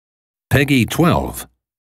Peggy 12.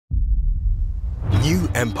 New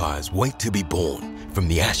empires wait to be born from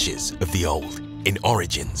the ashes of the old. In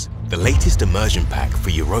Origins, the latest immersion pack for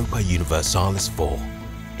Europa Universalis IV.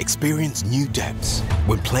 Experience new depths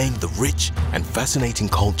when playing the rich and fascinating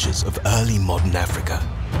cultures of early modern Africa.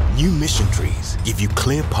 New mission trees give you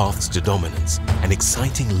clear paths to dominance and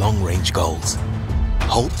exciting long-range goals.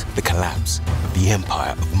 Halt the collapse of the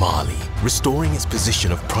Empire of Mali, restoring its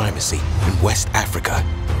position of primacy in West Africa.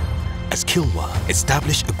 As Kilwa,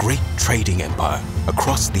 establish a great trading empire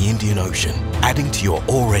across the Indian Ocean, adding to your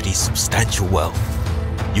already substantial wealth.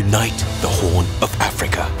 Unite the Horn of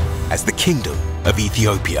Africa as the Kingdom of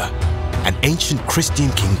Ethiopia, an ancient Christian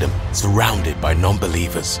kingdom surrounded by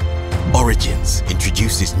non-believers. Origins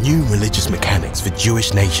introduces new religious mechanics for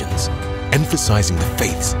Jewish nations, emphasizing the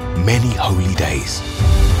faith's many holy days.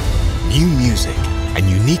 New music and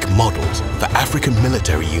unique models for African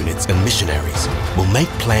military units and missionaries will make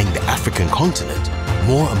playing the African continent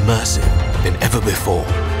more immersive than ever before.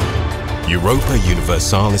 Europa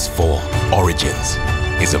Universalis IV Origins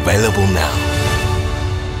is available now.